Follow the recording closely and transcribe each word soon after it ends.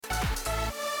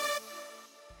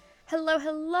Hello,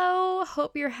 hello.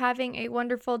 Hope you're having a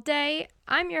wonderful day.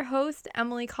 I'm your host,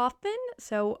 Emily Kaufman.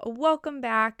 So, welcome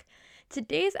back.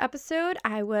 Today's episode,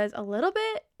 I was a little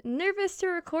bit nervous to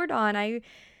record on. I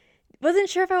wasn't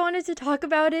sure if I wanted to talk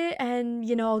about it, and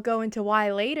I'll go into why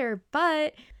later,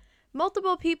 but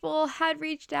multiple people had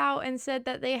reached out and said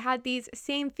that they had these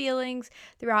same feelings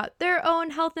throughout their own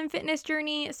health and fitness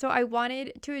journey, so I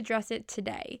wanted to address it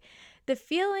today. The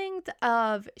feelings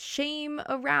of shame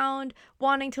around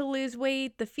wanting to lose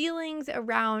weight, the feelings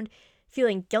around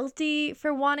feeling guilty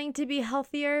for wanting to be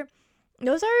healthier,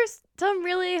 those are some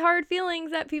really hard feelings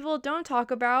that people don't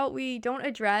talk about, we don't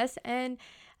address, and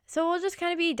so we'll just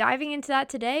kind of be diving into that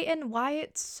today and why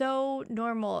it's so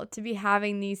normal to be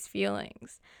having these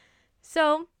feelings.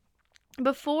 So,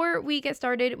 before we get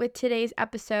started with today's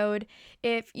episode,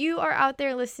 if you are out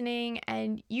there listening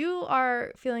and you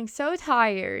are feeling so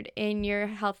tired in your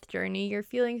health journey, you're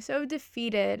feeling so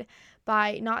defeated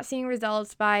by not seeing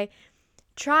results, by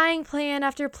trying plan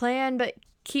after plan, but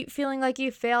keep feeling like you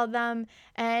failed them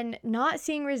and not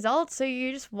seeing results, so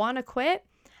you just want to quit,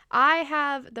 I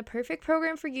have the perfect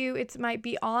program for you. It's my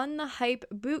Beyond the Hype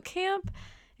Bootcamp.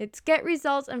 It's Get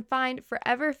Results and Find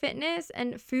Forever Fitness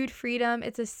and Food Freedom.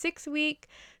 It's a 6-week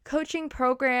coaching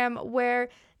program where,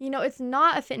 it's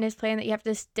not a fitness plan that you have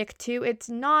to stick to. It's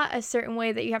not a certain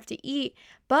way that you have to eat,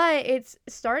 but it's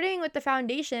starting with the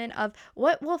foundation of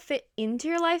what will fit into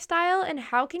your lifestyle and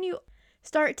how can you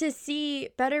start to see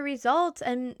better results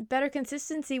and better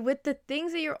consistency with the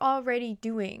things that you're already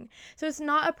doing. So it's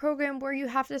not a program where you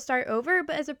have to start over,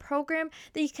 but it's a program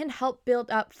that you can help build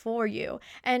up for you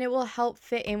and it will help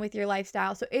fit in with your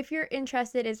lifestyle. So if you're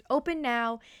interested, it's open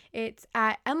now. It's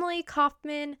at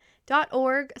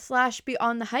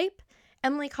emilykaufman.org/beyondthehype.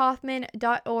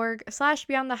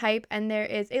 emilykaufman.org/beyondthehype, and there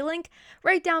is a link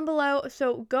right down below,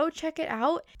 so go check it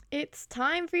out. It's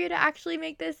time for you to actually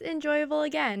make this enjoyable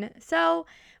again. So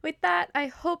with that, I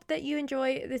hope that you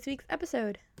enjoy this week's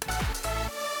episode.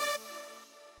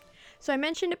 So I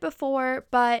mentioned it before,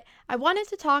 but I wanted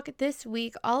to talk this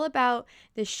week all about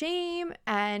the shame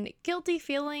and guilty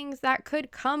feelings that could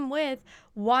come with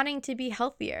wanting to be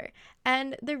healthier.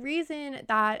 And the reason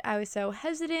that I was so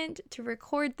hesitant to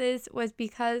record this was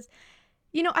because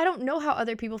I don't know how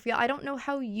other people feel. I don't know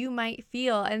how you might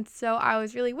feel. And so I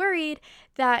was really worried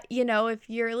that, if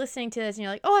you're listening to this and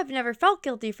you're like, oh, I've never felt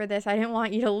guilty for this, I didn't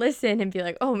want you to listen and be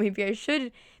like, oh, maybe I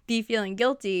should be feeling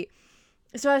guilty.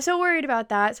 So I was so worried about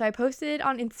that. So I posted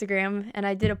on Instagram and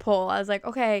I did a poll. I was like,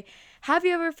 okay, have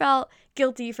you ever felt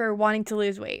guilty for wanting to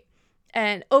lose weight?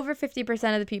 And over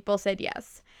 50% of the people said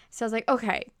yes. So I was like,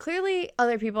 okay, clearly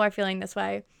other people are feeling this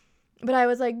way. But I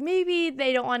was like, maybe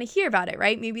they don't want to hear about it,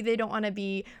 right? Maybe they don't want to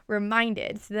be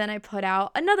reminded. So then I put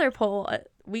out another poll a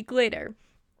week later.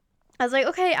 I was like,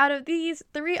 okay, out of these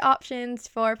 3 options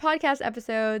for podcast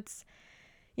episodes,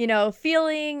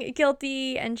 feeling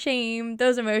guilty and shame,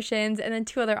 those emotions, and then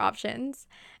 2 other options.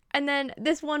 And then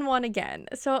this one won again.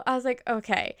 So I was like,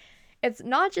 okay, it's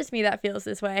not just me that feels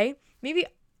this way. Maybe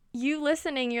you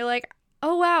listening, you're like,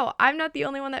 oh, wow, I'm not the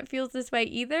only one that feels this way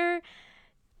either.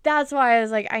 That's why I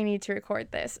was like, I need to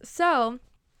record this. So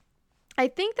I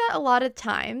think that a lot of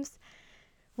times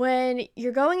when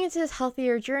you're going into this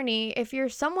healthier journey, if you're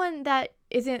someone that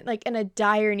isn't like in a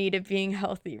dire need of being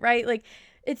healthy, right? Like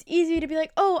it's easy to be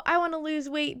like, oh, I want to lose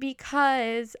weight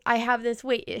because I have this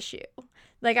weight issue.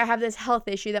 Like I have this health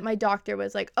issue that my doctor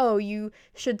was like, oh, you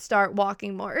should start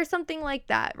walking more or something like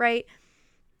that, right?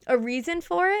 A reason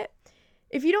for it.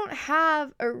 If you don't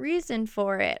have a reason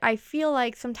for it, I feel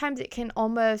like sometimes it can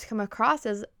almost come across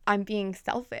as I'm being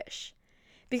selfish.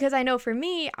 Because I know for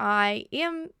me, I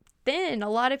am thin. A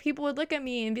lot of people would look at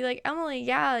me and be like, Emily,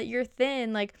 yeah, you're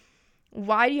thin. Like,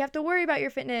 why do you have to worry about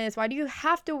your fitness? Why do you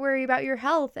have to worry about your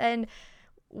health? And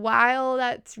while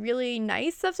that's really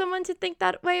nice of someone to think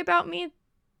that way about me,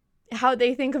 how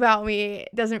they think about me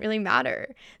doesn't really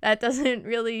matter. That doesn't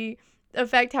really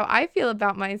affect how I feel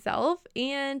about myself.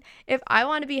 And if I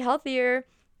want to be healthier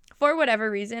for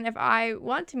whatever reason, if I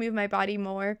want to move my body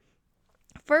more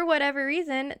for whatever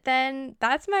reason, then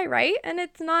that's my right and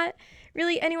it's not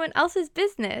really anyone else's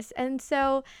business. And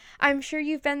so I'm sure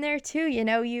you've been there too.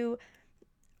 You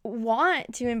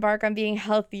want to embark on being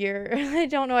healthier. I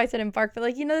don't know why I said embark, but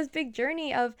this big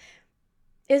journey of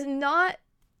is not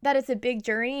that it's a big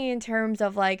journey in terms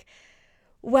of like,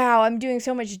 wow, I'm doing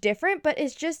so much different, but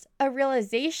it's just a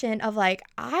realization of like,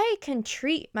 I can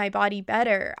treat my body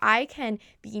better. I can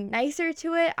be nicer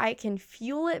to it. I can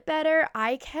fuel it better.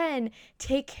 I can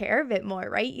take care of it more,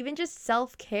 right? Even just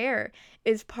self-care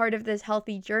is part of this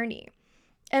healthy journey.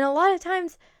 And a lot of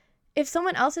times if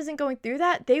someone else isn't going through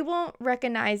that, they won't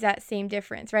recognize that same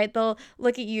difference, right? They'll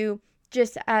look at you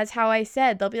just as how I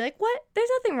said. They'll be like, "What? There's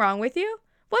nothing wrong with you.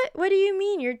 What do you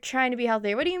mean you're trying to be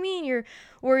healthier? What do you mean you're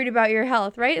worried about your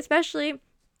health?" Right? Especially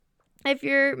if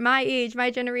you're my age, my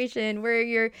generation, where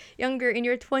you're younger in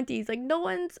your 20s, like no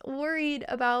one's worried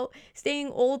about staying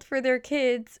old for their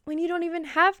kids when you don't even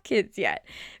have kids yet,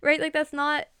 right? Like that's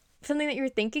not something that you're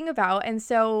thinking about. And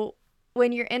so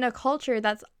when you're in a culture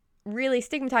that's really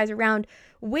stigmatized around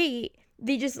weight,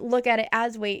 they just look at it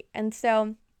as weight. And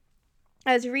so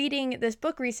I was reading this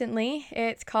book recently.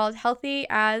 It's called Healthy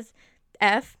as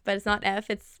F, but it's not F,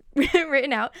 it's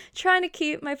written out, trying to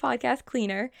keep my podcast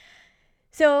cleaner.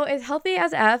 So it's Healthy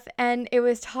as F, and it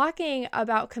was talking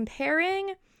about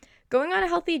comparing going on a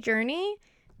healthy journey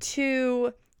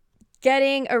to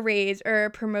getting a raise or a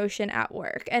promotion at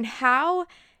work and how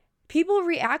people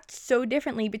react so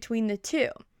differently between the two.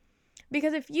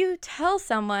 Because if you tell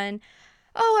someone,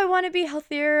 "Oh, I want to be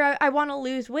healthier, I want to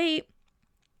lose weight,"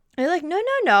 they're like,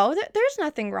 no, there's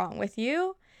nothing wrong with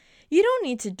you. You don't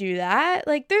need to do that.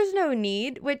 Like, there's no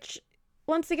need," which,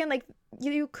 once again, like,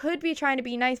 you could be trying to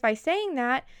be nice by saying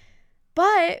that,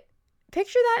 but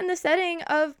picture that in the setting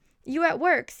of you at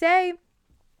work. Say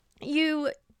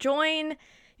you join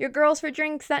your girls for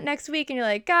drinks that next week and you're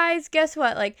like, "Guys, guess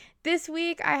what? Like, this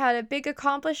week I had a big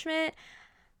accomplishment.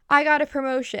 I got a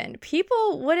promotion."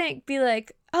 People wouldn't be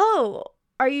like, "Oh,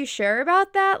 are you sure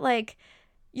about that? Like,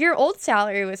 your old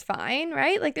salary was fine,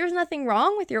 right? Like, there's nothing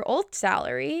wrong with your old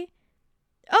salary."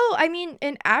 "Oh, I mean,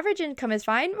 an average income is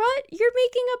fine." "What? You're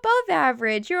making above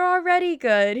average. You're already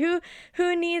good.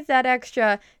 Who needs that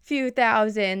extra few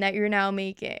thousand that you're now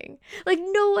making?" Like,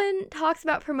 no one talks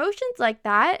about promotions like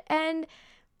that. And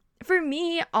for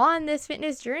me, on this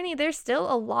fitness journey, there's still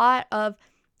a lot of,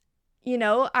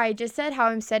 I just said how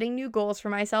I'm setting new goals for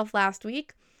myself last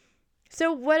week.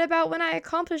 So what about when I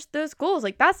accomplish those goals?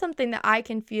 Like, that's something that I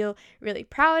can feel really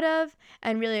proud of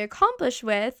and really accomplished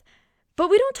with. But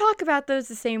we don't talk about those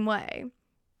the same way.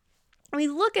 We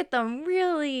look at them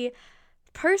really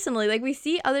personally. Like, we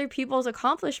see other people's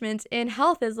accomplishments in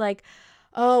health as like,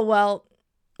 "Oh, well,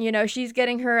 she's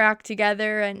getting her act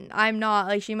together and I'm not.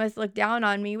 Like, she must look down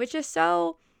on me," which is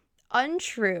so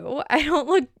untrue. I don't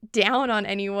look down on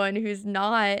anyone who's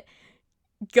not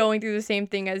going through the same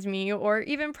thing as me or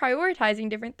even prioritizing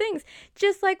different things,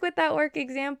 just like with that work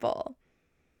example.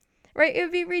 Right? It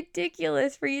would be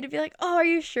ridiculous for you to be like, "Oh, are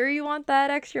you sure you want that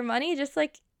extra money?" Just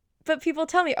like, but people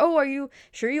tell me, "Oh, are you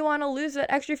sure you want to lose that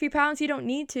extra few pounds? You don't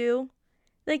need to."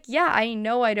 Like, yeah, I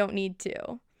know I don't need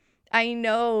to. I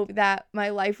know that my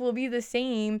life will be the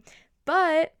same,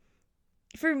 but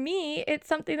for me, it's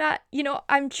something that,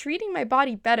 I'm treating my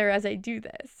body better as I do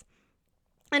this.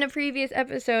 In a previous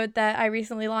episode that I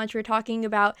recently launched, we're talking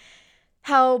about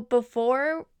how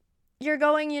before you're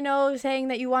going, saying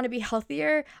that you want to be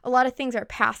healthier, a lot of things are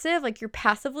passive, like you're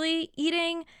passively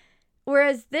eating.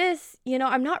 Whereas this,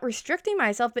 I'm not restricting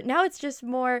myself, but now it's just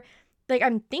more like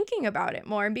I'm thinking about it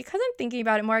more. And because I'm thinking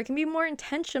about it more, I can be more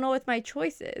intentional with my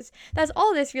choices. That's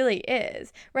all this really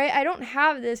is, right? I don't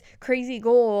have this crazy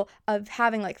goal of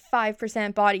having like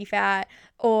 5% body fat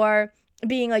or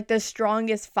being like the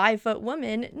strongest 5-foot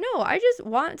woman. No, I just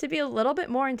want to be a little bit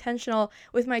more intentional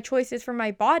with my choices for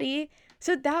my body.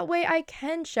 So that way I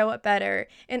can show up better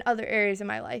in other areas of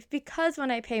my life, because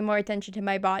when I pay more attention to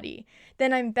my body,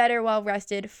 then I'm better well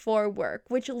rested for work,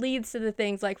 which leads to the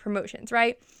things like promotions,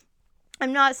 right?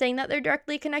 I'm not saying that they're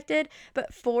directly connected,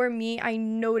 but for me, I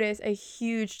notice a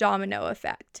huge domino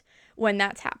effect when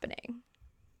that's happening.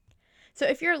 So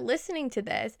if you're listening to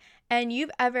this and you've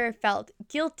ever felt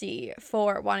guilty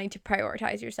for wanting to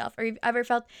prioritize yourself, or you've ever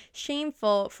felt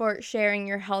shameful for sharing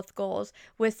your health goals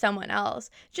with someone else,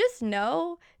 just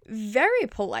know very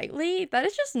politely that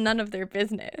it's just none of their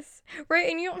business, right?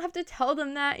 And you don't have to tell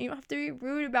them that, you don't have to be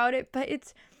rude about it, but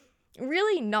it's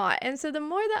really not. And so the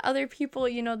more that other people,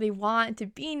 they want to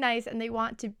be nice and they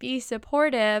want to be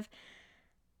supportive,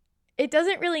 it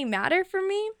doesn't really matter for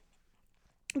me.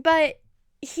 But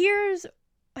here's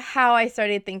how I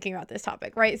started thinking about this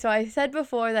topic, right? So I said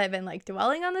before that I've been like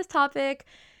dwelling on this topic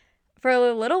for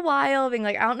a little while, being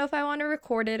like, I don't know if I want to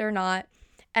record it or not.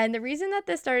 And the reason that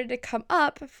this started to come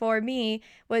up for me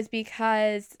was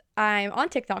because I'm on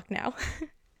TikTok now.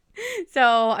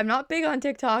 So I'm not big on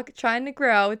TikTok, trying to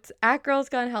grow. It's at Girls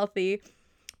Gone Healthy.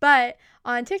 But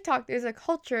on TikTok, there's a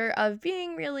culture of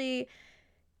being really,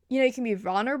 you can be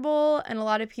vulnerable, and a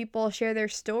lot of people share their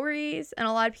stories, and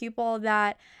a lot of people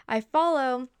that I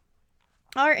follow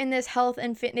are in this health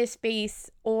and fitness space,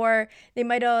 or they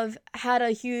might have had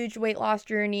a huge weight loss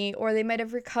journey, or they might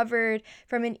have recovered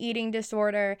from an eating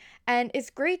disorder. And it's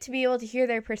great to be able to hear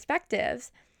their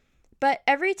perspectives. But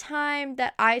every time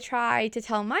that I try to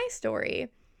tell my story,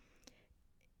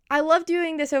 I love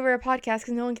doing this over a podcast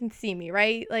because no one can see me,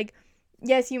 right? Like,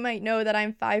 yes, you might know that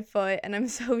I'm 5 foot and I'm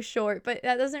so short, but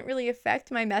that doesn't really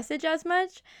affect my message as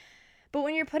much. But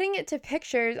when you're putting it to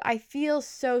pictures, I feel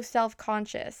so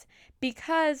self-conscious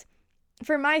because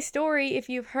for my story, if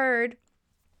you've heard,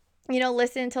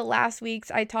 listen to last week's,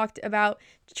 I talked about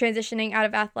transitioning out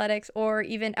of athletics, or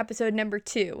even episode number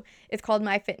 2. It's called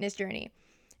My Fitness Journey.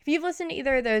 If you've listened to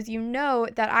either of those, you know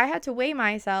that I had to weigh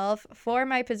myself for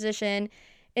my position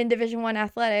in Division I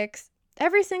athletics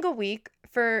every single week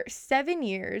for 7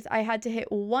 years. I had to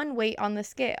hit one weight on the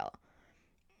scale.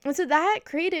 And so that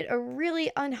created a really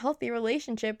unhealthy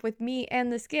relationship with me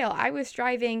and the scale. I was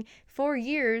striving for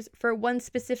years for one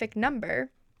specific number.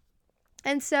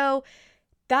 And so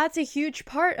that's a huge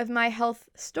part of my health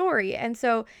story. And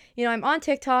so, I'm on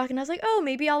TikTok and I was like, oh,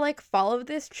 maybe I'll follow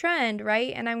this trend,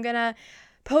 right? And I'm going to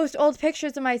post old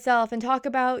pictures of myself and talk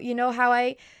about, how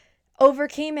I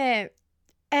overcame it.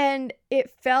 And it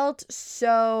felt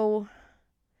so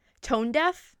tone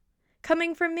deaf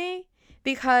coming from me,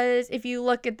 because if you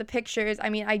look at the pictures,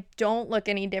 I don't look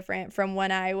any different from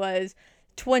when I was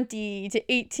 20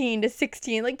 to 18 to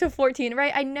 16, to 14,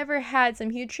 right? I never had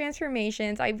some huge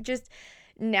transformations. I've just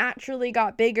naturally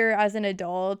got bigger as an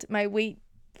adult. My weight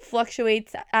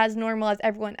fluctuates as normal as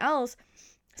everyone else.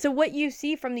 So what you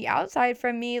see from the outside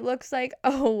from me looks like,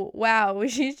 oh, wow,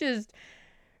 she's just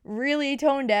really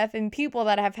tone deaf, and people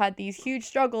that have had these huge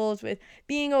struggles with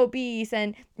being obese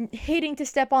and hating to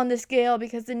step on the scale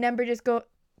because the number just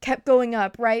kept going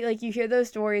up, right? You hear those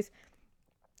stories.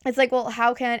 It's like, well,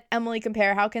 how can Emily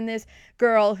compare? How can this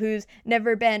girl who's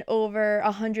never been over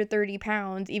 130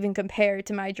 pounds even compare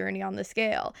to my journey on the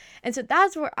scale? And so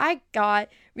that's where I got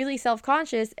really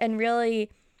self-conscious and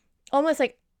really almost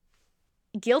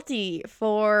guilty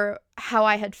for how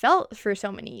I had felt for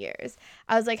so many years.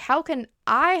 I was like, how can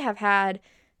I have had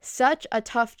such a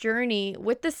tough journey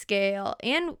with the scale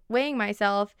and weighing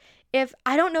myself if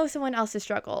I don't know someone else's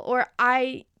struggle, or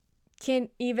I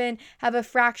can't even have a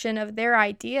fraction of their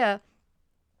idea?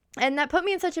 And that put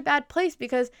me in such a bad place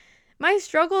because my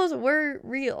struggles were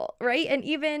real, right? And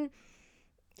even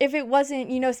if it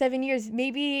wasn't, 7 years,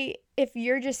 maybe if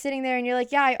you're just sitting there and you're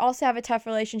like, yeah, I also have a tough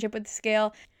relationship with the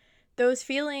scale, those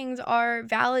feelings are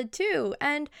valid too.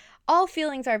 And all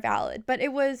feelings are valid. But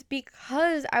it was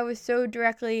because I was so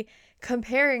directly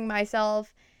comparing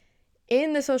myself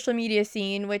in the social media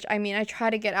scene, which I try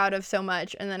to get out of so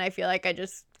much, and then I feel like I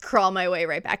just crawl my way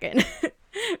right back in.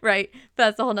 Right?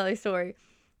 That's a whole nother story.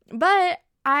 But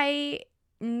I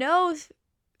know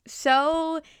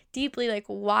so deeply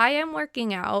why I'm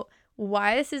working out,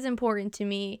 why this is important to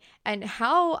me, and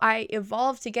how I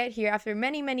evolved to get here after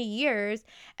many, many years.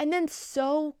 And then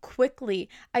so quickly,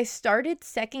 I started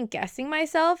second guessing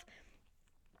myself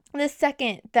the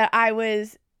second that I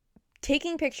was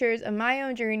taking pictures of my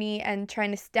own journey and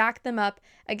trying to stack them up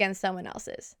against someone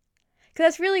else's. Because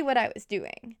that's really what I was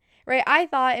doing, right? I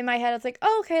thought in my head, I was like,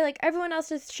 oh, okay, everyone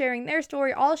else is sharing their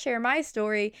story, I'll share my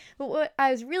story. But what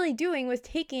I was really doing was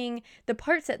taking the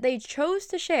parts that they chose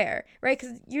to share, right?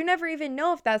 Because you never even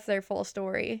know if that's their full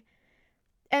story.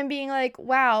 And being like,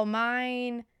 wow,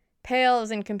 mine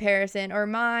pales in comparison, or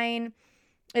mine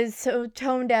is so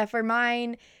tone deaf, or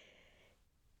mine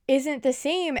isn't the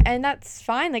same, and that's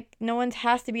fine. No one's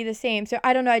has to be the same. So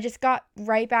I don't know, I just got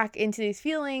right back into these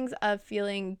feelings of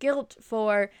feeling guilt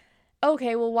for,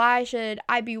 okay, well, why should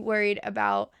I be worried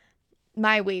about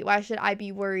my weight? Why should I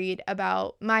be worried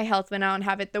about my health when I don't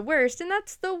have it the worst? And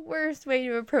that's the worst way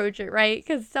to approach it, right?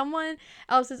 Because someone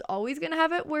else is always going to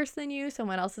have it worse than you.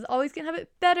 Someone else is always going to have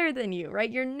it better than you,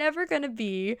 right? You're never going to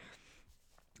be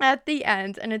at the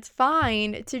end, and it's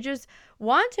fine to just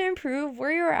want to improve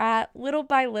where you're at little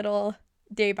by little,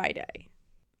 day by day.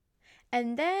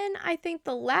 And then I think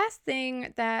the last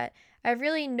thing that I've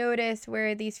really noticed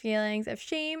where these feelings of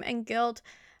shame and guilt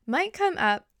might come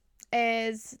up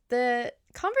is the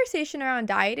conversation around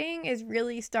dieting is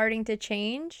really starting to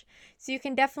change. So you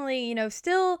can definitely,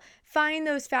 still find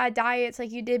those fad diets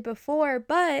like you did before,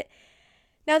 but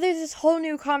now there's this whole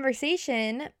new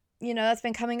conversation that's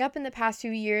been coming up in the past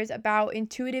few years about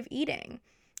intuitive eating,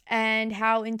 and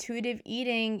how intuitive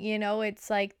eating, it's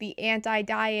the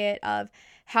anti-diet of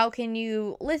how can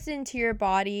you listen to your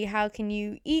body, how can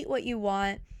you eat what you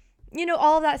want,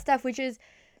 all of that stuff, which is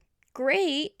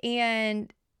great,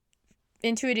 and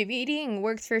intuitive eating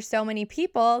works for so many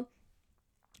people.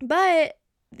 But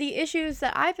the issues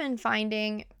that I've been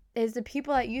finding is the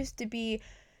people that used to be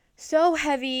so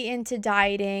heavy into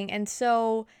dieting and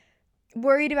so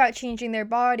worried about changing their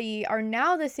body are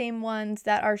now the same ones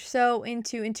that are so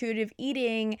into intuitive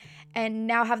eating and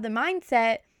now have the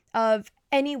mindset of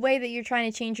any way that you're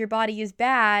trying to change your body is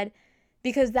bad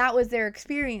because that was their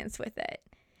experience with it,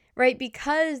 right?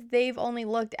 Because they've only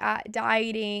looked at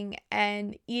dieting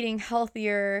and eating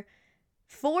healthier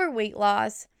for weight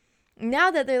loss.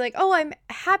 Now that they're like, oh, I'm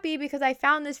happy because I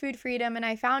found this food freedom and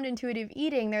I found intuitive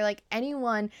eating, they're like,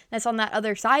 anyone that's on that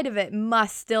other side of it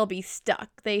must still be stuck.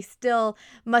 They still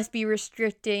must be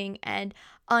restricting and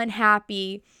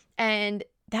unhappy. And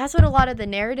that's what a lot of the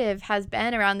narrative has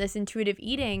been around this intuitive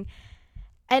eating.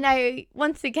 And I,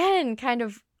 once again, kind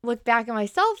of look back at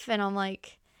myself and I'm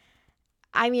like,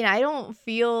 I mean, I don't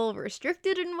feel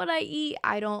restricted in what I eat.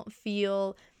 I don't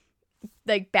feel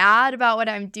like bad about what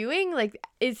I'm doing. Like,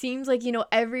 it seems like,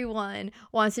 everyone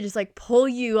wants to just like pull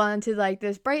you onto like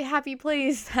this bright, happy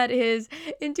place that is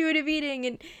intuitive eating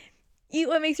and eat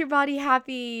what makes your body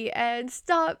happy and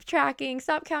stop tracking,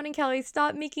 stop counting calories,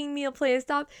 stop making meal plans,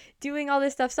 stop doing all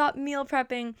this stuff, stop meal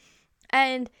prepping.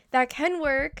 And that can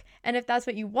work. And if that's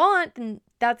what you want, then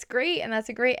that's great. And that's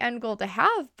a great end goal to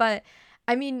have. But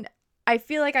I mean, I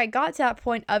feel like I got to that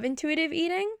point of intuitive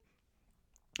eating.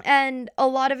 And a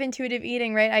lot of intuitive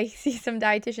eating, right? I see some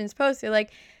dietitians post, they're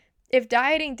like, if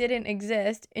dieting didn't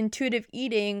exist, intuitive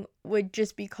eating would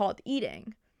just be called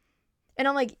eating. And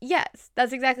I'm like, yes,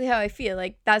 that's exactly how I feel.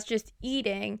 Like, that's just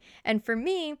eating. And for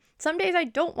me, some days I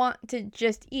don't want to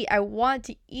just eat. I want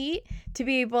to eat to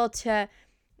be able to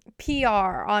PR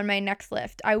on my next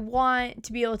lift. I want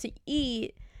to be able to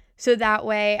eat so that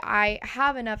way I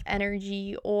have enough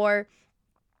energy or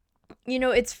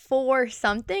it's for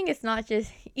something. It's not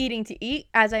just eating to eat,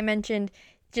 as I mentioned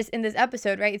just in this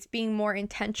episode, right? It's being more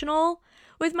intentional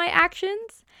with my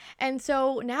actions. And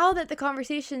so now that the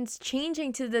conversation's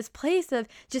changing to this place of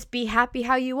just be happy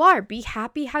how you are, be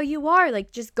happy how you are,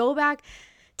 like just go back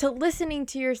to listening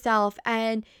to yourself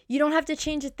and you don't have to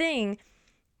change a thing.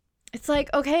 It's like,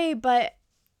 okay, but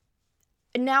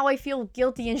now I feel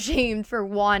guilty and shamed for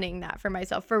wanting that for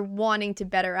myself, for wanting to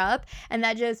better up. And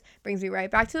that just brings me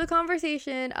right back to the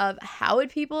conversation of how would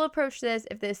people approach this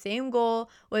if the same goal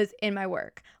was in my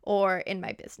work or in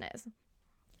my business.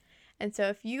 And so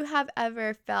if you have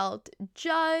ever felt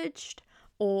judged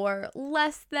or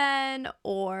less than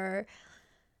or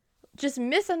just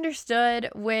misunderstood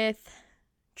with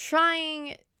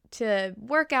trying to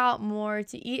work out more,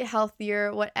 to eat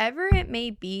healthier, whatever it may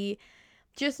be,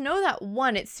 just know that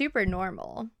one, it's super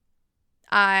normal.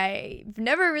 I've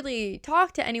never really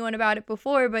talked to anyone about it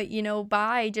before, but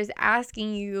by just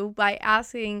asking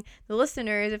the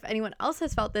listeners if anyone else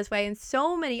has felt this way, and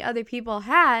so many other people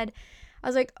had, I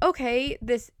was like, okay,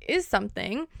 this is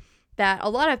something that a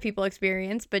lot of people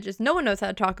experience, but just no one knows how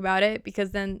to talk about it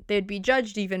because then they'd be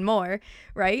judged even more,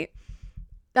 right?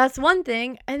 That's one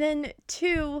thing. And then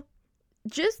two,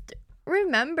 just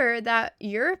remember that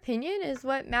your opinion is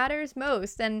what matters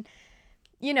most. And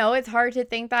it's hard to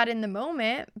think that in the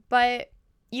moment, but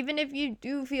even if you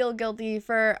do feel guilty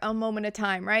for a moment of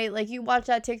time, right? Like you watch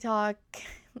that TikTok,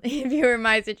 if you were in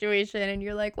my situation and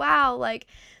you're like, wow, like,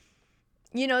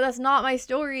 that's not my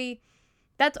story.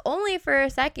 That's only for a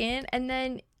second. And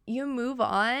then you move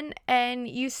on and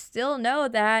you still know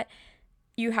that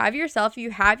you have yourself,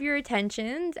 you have your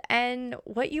intentions, and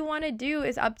what you want to do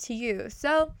is up to you.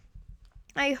 So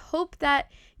I hope that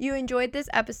you enjoyed this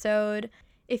episode.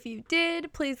 If you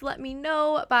did, please let me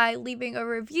know by leaving a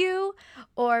review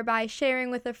or by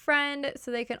sharing with a friend so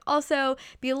they can also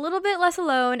be a little bit less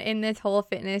alone in this whole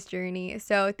fitness journey.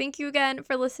 So thank you again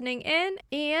for listening in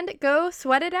and go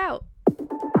sweat it out.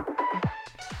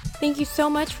 Thank you so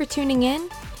much for tuning in.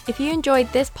 If you enjoyed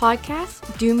this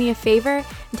podcast, do me a favor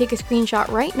and take a screenshot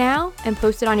right now and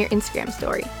post it on your Instagram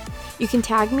story. You can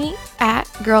tag me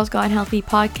at Girls Gone Healthy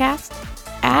Podcast,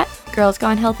 at Girls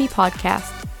Gone Healthy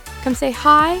Podcast. Come say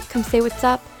hi, come say what's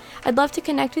up. I'd love to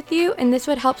connect with you, and this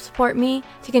would help support me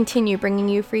to continue bringing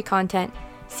you free content.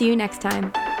 See you next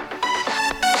time.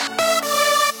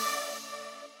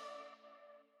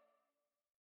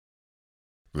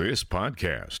 This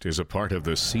podcast is a part of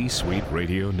the C-Suite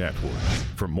Radio Network.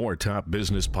 For more top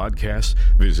business podcasts,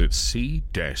 visit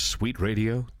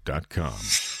c-suiteradio.com.